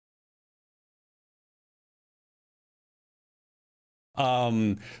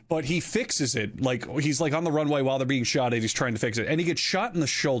But he fixes it. Like, he's like on the runway while they're being shot at. He's trying to fix it, and he gets shot in the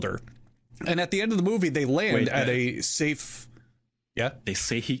shoulder. And at the end of the movie, they land at a safe. Yeah, they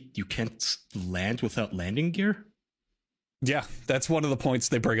say you can't land without landing gear. Yeah, that's one of the points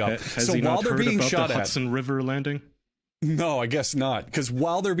they bring up. Has so he while not they're heard being about shot the at, Hudson River landing? No, I guess not. Because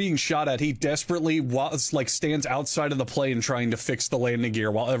while they're being shot at, he desperately stands outside of the plane trying to fix the landing gear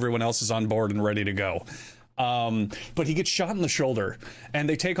while everyone else is on board and ready to go. But he gets shot in the shoulder, and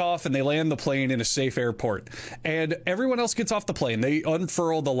they take off and they land the plane in a safe airport, and everyone else gets off the plane. They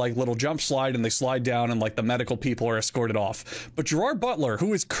unfurl the like little jump slide and they slide down, and like the medical people are escorted off. But Gerard Butler,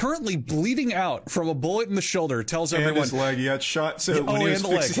 who is currently bleeding out from a bullet in the shoulder, tells everyone his leg, he got shot. So when he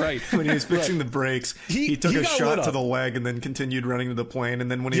was fixing the brakes, he took a shot to the leg and then continued running to the plane. And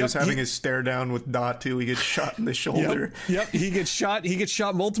then when he was having his stare down with Datu, he gets shot in the shoulder. Yep, he gets shot. He gets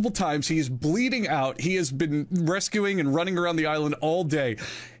shot multiple times. He is bleeding out. He has been rescuing and running around the island all day.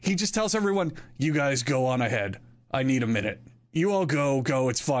 He just tells everyone, you guys go on ahead. I need a minute. You all go,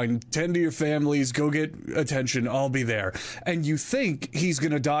 it's fine. Tend to your families, go get attention, I'll be there. And you think he's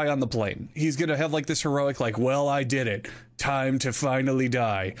gonna die on the plane. He's gonna have like this heroic, like, well, I did it. Time to finally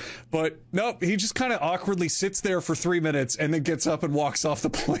die. But nope, he just kind of awkwardly sits there for 3 minutes and then gets up and walks off the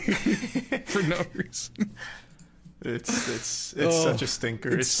plane for no reason. It's such a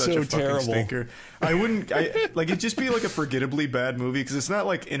stinker. It's such a fucking terrible. stinker. It'd just be like a forgettably bad movie because it's not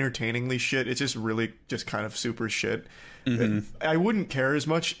like entertainingly shit. It's just really just kind of super shit. I wouldn't care as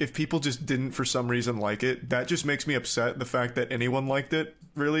much if people just didn't for some reason like it. That just makes me upset. The fact that anyone liked it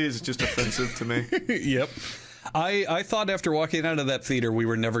really is just offensive to me. Yep. I thought after walking out of that theater we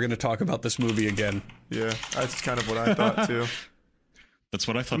were never going to talk about this movie again. Yeah, that's kind of what I thought too. That's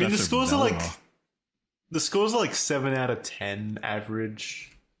what I thought. I mean, the scores are like 7 out of 10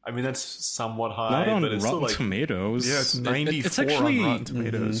 average. I mean, that's somewhat high. Not on but it's Rotten still like, Tomatoes. Yeah, it's 94 it's actually, on Rotten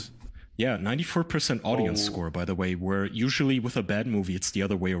Tomatoes. Yeah, 94% audience score, by the way, where usually with a bad movie, it's the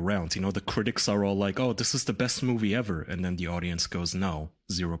other way around. You know, the critics are all like, oh, this is the best movie ever. And then the audience goes, no,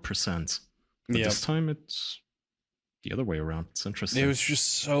 0%. But this time, it's the other way around. It's interesting. It was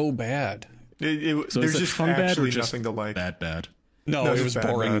just so bad. So there's just fun bad or actually just nothing to like. Bad? No, it was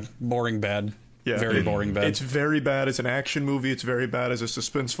boring bad. Yeah, very boring bad. It's very bad as an action movie. It's very bad as a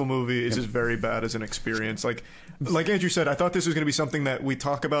suspenseful movie. It's just very bad as an experience. Like Andrew said, I thought this was going to be something that we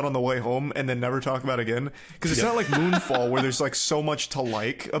talk about on the way home and then never talk about again. Because it's not like Moonfall where there's like so much to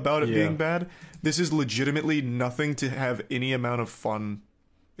like about it being bad. This is legitimately nothing to have any amount of fun.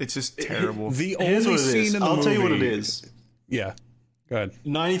 It's just terrible. The only scene in the movie. I'll tell you what it is. Yeah. Go ahead.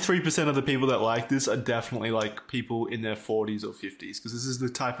 93% of the people that like this are definitely like people in their 40s or 50s because this is the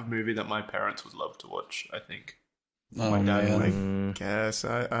type of movie that my parents would love to watch, I think. Oh, man. I guess.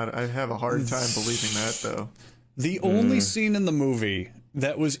 I have a hard time believing that, though. The only scene in the movie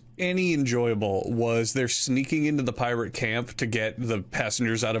that was any enjoyable was they're sneaking into the pirate camp to get the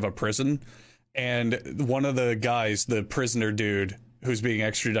passengers out of a prison. And one of the guys, the prisoner dude who's being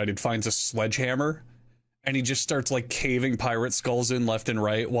extradited, finds a sledgehammer. And he just starts like caving pirate skulls in left and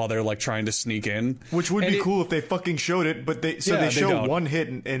right while they're like trying to sneak in. Which would be cool if they fucking showed it, but they show one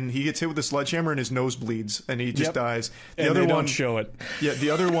hit and he gets hit with a sledgehammer and his nose bleeds and he just dies. The other one don't show it. Yeah,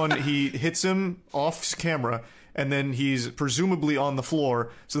 the other one he hits him off camera and then he's presumably on the floor.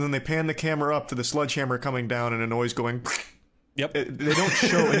 So then they pan the camera up to the sledgehammer coming down and a noise going. Yep. They don't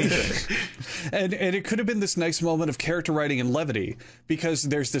show anything. And it could have been this nice moment of character writing and levity because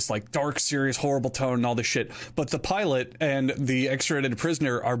there's this like dark, serious, horrible tone and all this shit. But the pilot and the extradited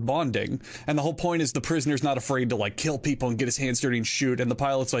prisoner are bonding. And the whole point is the prisoner's not afraid to like kill people and get his hands dirty and shoot. And the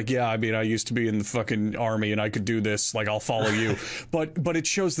pilot's like, yeah, I mean, I used to be in the fucking army and I could do this. Like, I'll follow you. But it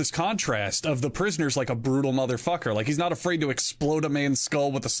shows this contrast of the prisoner's like a brutal motherfucker. Like, he's not afraid to explode a man's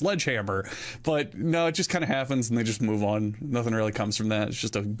skull with a sledgehammer. But no, it just kind of happens and they just move on. Nothing really comes from that. It's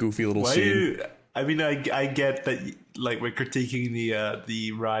just a goofy little scene. I mean, I get that, like, we're critiquing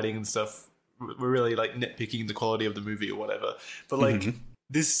the writing and stuff. We're really like nitpicking the quality of the movie or whatever. But like,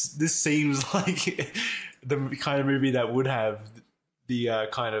 this seems like the kind of movie that would have the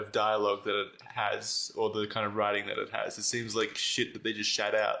kind of dialogue that it has or the kind of writing that it has. It seems like shit that they just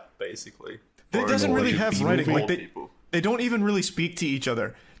shat out, basically. It doesn't really have writing. Like they don't even really speak to each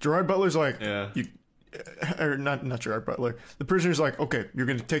other. Gerard Butler's like, or not Gerard Butler. The prisoner's like, okay, you're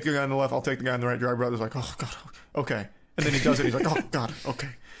going to take the guy on the left, I'll take the guy on the right. Gerard Butler's like, oh, God, okay. And then he does it. He's like, oh, God, okay.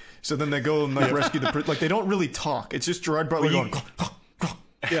 So then they go and like rescue the like, they don't really talk. It's just Gerard Butler going,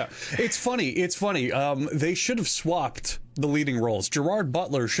 yeah, it's funny. They should have swapped the leading roles. Gerard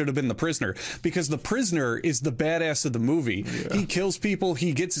Butler should have been the prisoner, because the prisoner is the badass of the movie. Yeah. He kills people.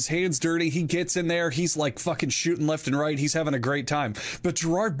 He gets his hands dirty. He gets in there. He's like fucking shooting left and right. He's having a great time. But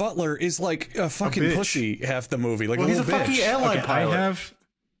Gerard Butler is like a fucking pussy half the movie. Like, he's a fucking airline pilot.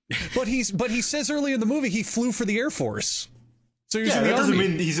 But he says early in the movie he flew for the Air Force. So he's in the that doesn't army.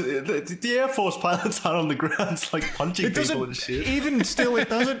 mean he's the Air Force pilots aren't on the ground like punching people and shit. Even still, it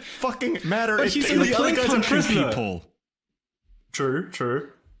doesn't fucking matter. But he's in the other guy's a prisoner. People.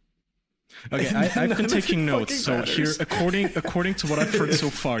 True. Okay, I've been taking notes. So matters. Here, according to what I've heard so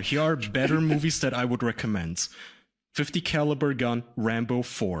far, here are better movies that I would recommend: 50 Caliber Gun, Rambo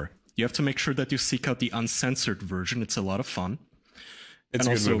 4. You have to make sure that you seek out the uncensored version. It's a lot of fun. It's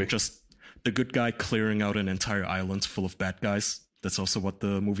and a good also movie. Just the good guy clearing out an entire island full of bad guys. That's also what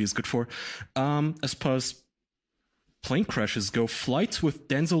the movie is good for. As far as plane crashes go, Flight with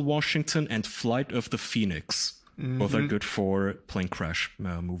Denzel Washington and Flight of the Phoenix. Both are good for plane crash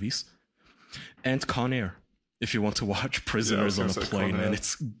movies. And Con Air, if you want to watch prisoners on a plane, and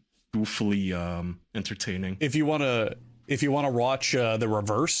it's goofily entertaining. If you want to watch the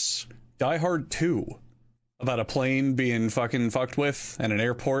reverse, Die Hard 2. About a plane being fucking fucked with and an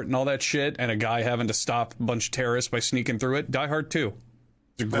airport and all that shit, and a guy having to stop a bunch of terrorists by sneaking through it. Die Hard 2.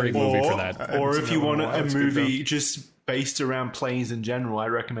 It's a great movie for that. Or if you want a movie just based around planes in general, I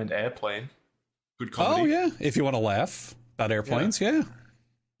recommend Airplane. Good comedy. Oh yeah, if you want to laugh about airplanes, yeah.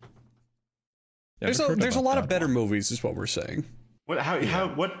 There's a lot of better movies, is what we're saying. What?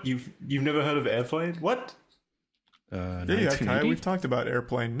 What? You've never heard of Airplane? What? Yeah, Kai, we've talked about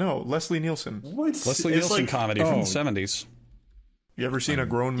Airplane. No, Leslie Nielsen. Leslie Nielsen comedy from the 70s. You ever seen a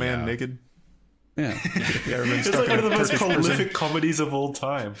grown man naked? Yeah. It's like one of the most prolific comedies of all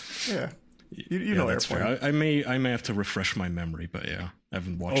time. Yeah. You know Airplane. I may have to refresh my memory, but yeah, I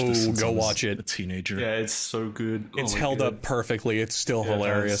haven't watched this since I was a teenager. Yeah, it's so good. It's held up perfectly. It's still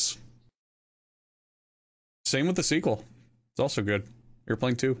hilarious. Same with the sequel. It's also good.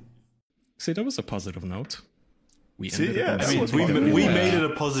 Airplane 2. See, that was a positive note. We made it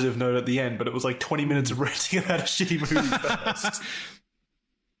a positive note at the end, but it was like 20 minutes of ranting about a shitty movie first.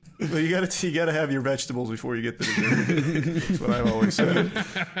 Well, you gotta have your vegetables before you get to the dinner. That's what I've always said.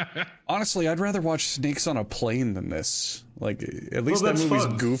 Honestly, I'd rather watch Snakes on a Plane than this. Like, at least that movie's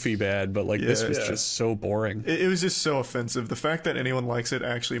goofy bad, but like this was just so boring. It was just so offensive. The fact that anyone likes it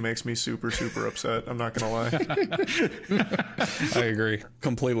actually makes me super, super upset. I'm not gonna lie. I agree.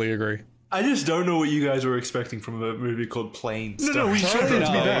 Completely agree. I just don't know what you guys were expecting from a movie called Plane. No, we expected it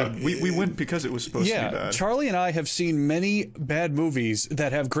to be bad. We went because it was supposed to be bad. Charlie and I have seen many bad movies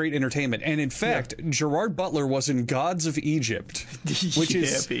that have great entertainment. And in fact, Gerard Butler was in Gods of Egypt, which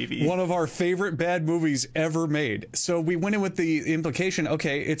is one of our favorite bad movies ever made. So we went in with the implication,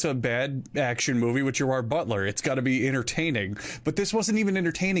 okay, it's a bad action movie with Gerard Butler. It's got to be entertaining. But this wasn't even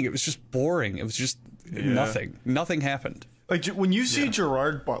entertaining. It was just boring. It was just nothing. Nothing happened. Like, when you see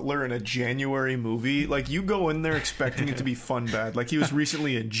Gerard Butler in a January movie, like, you go in there expecting it to be fun bad. Like, he was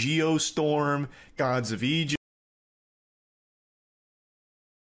recently in Geostorm, Gods of Egypt.